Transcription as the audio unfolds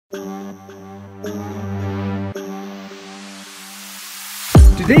Today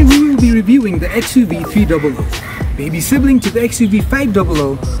we will be reviewing the XUV 300, baby sibling to the XUV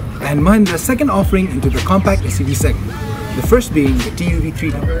 500 and Mahindra's second offering into the compact SUV segment, the first being the TUV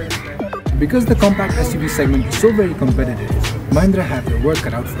 300. Because the compact SUV segment is so very competitive, Mahindra have their work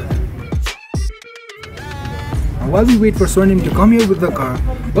cut out for them. Now while we wait for Swarnim to come here with the car,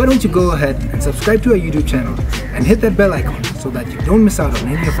 why don't you go ahead and subscribe to our YouTube channel and hit that bell icon so that you don't miss out on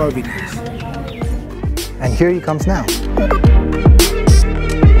any of our videos. And here he comes now.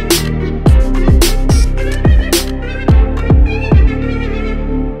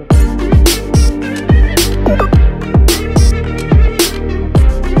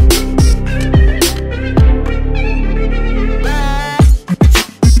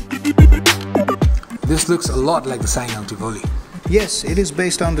 This looks a lot like the Sangyong Tivoli. Yes, it is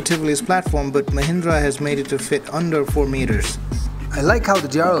based on the Tivoli's platform, but Mahindra has made it to fit under 4 meters. I like how the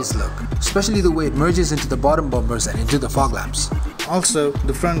DRLs look, especially the way it merges into the bottom bumpers and into the fog lamps. Also,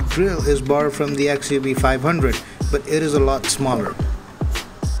 the front grille is borrowed from the XUV 500, but it is a lot smaller.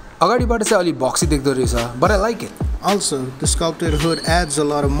 अगाडिबाट चाहिँ अलि boxy देख्दो रहेछ, but I like it. Also, the sculpted hood adds a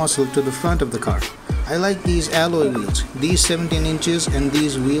lot of muscle to the front of the car. I like these alloy wheels. These 17 inches and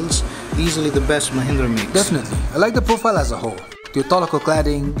these wheels, easily the best Mahindra makes. Definitely. I like the profile as a whole. The Autoloco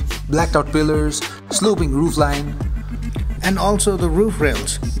cladding, blacked out pillars, sloping roofline. And also the roof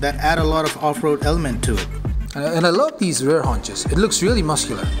rails that add a lot of off-road element to it. And I love these rear haunches. It looks really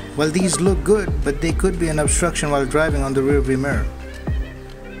muscular. Well, these look good, but they could be an obstruction while driving on the rear view mirror.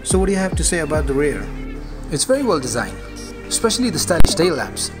 So what do you have to say about the rear? It's very well designed, especially the stylish tail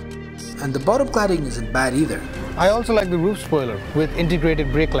lamps. And the bottom cladding isn't bad either. I also like the roof spoiler with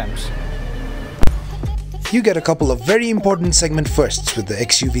integrated brake lamps. You get a couple of very important segment firsts with the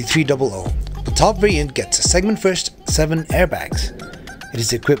XUV 300. The top variant gets a segment first 7 airbags. It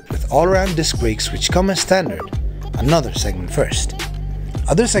is equipped with all-around disc brakes which come as standard, another segment first.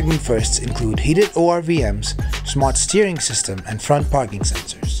 Other segment firsts include heated ORVMs, smart steering system and front parking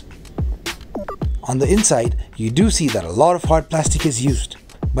sensors. On the inside, you do see that a lot of hard plastic is used,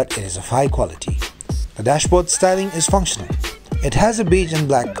 but it is of high quality. The dashboard styling is functional. It has a beige and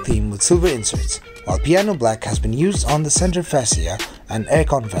black theme with silver inserts, while piano black has been used on the center fascia and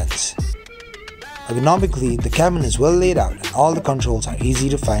aircon vents. Ergonomically, the cabin is well laid out and all the controls are easy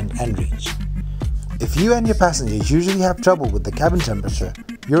to find and reach. If you and your passengers usually have trouble with the cabin temperature,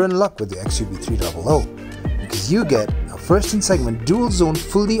 you're in luck with the XUV 300 because you get a first in segment dual zone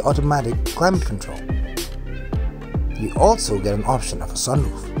fully automatic climate control. You also get an option of a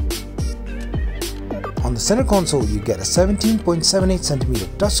sunroof. On the center console, you get a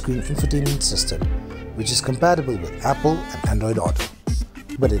 17.78cm touchscreen infotainment system, which is compatible with Apple and Android Auto,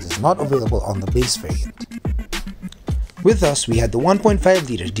 but it is not available on the base variant. With us, we had the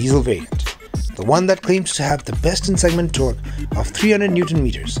 1.5-liter diesel variant, the one that claims to have the best in segment torque of 300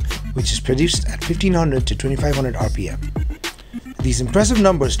 Nm, which is produced at 1500 to 2500 RPM. These impressive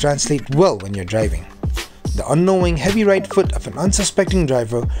numbers translate well when you're driving. The unknowing heavy right foot of an unsuspecting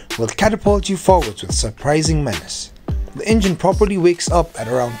driver will catapult you forwards with surprising menace. The engine properly wakes up at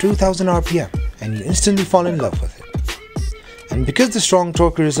around 2000 RPM and you instantly fall in love with it. And because the strong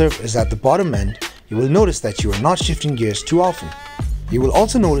torque reserve is at the bottom end, you will notice that you are not shifting gears too often. You will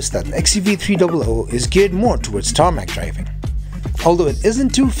also notice that the XUV 300 is geared more towards tarmac driving. Although it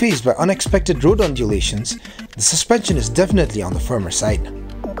isn't too fazed by unexpected road undulations, the suspension is definitely on the firmer side.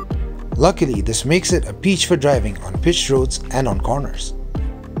 Luckily, this makes it a peach for driving on pitched roads and on corners.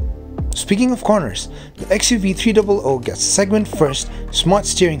 Speaking of corners, the XUV 300 gets segment first smart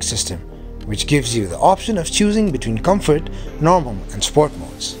steering system, which gives you the option of choosing between comfort, normal and sport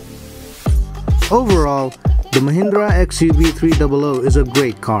modes. Overall, the Mahindra XUV 300 is a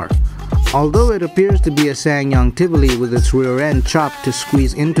great car. Although it appears to be a Sangyong Tivoli with its rear end chopped to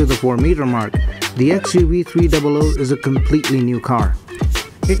squeeze into the 4-meter mark, the XUV 300 is a completely new car.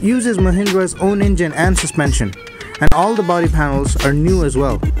 It uses Mahindra's own engine and suspension, and all the body panels are new as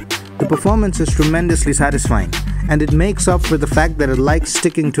well. The performance is tremendously satisfying, and it makes up for the fact that it likes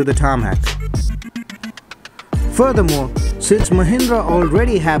sticking to the tarmac. Furthermore, since Mahindra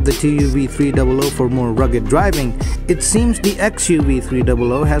already have the TUV 300 for more rugged driving, it seems the XUV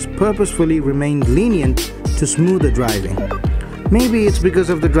 300 has purposefully remained lenient to smoother driving. Maybe it's because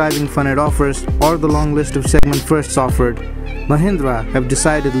of the driving fun it offers or the long list of segment firsts offered. Mahindra have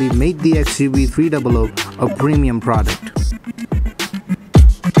decidedly made the XUV 300 a premium product.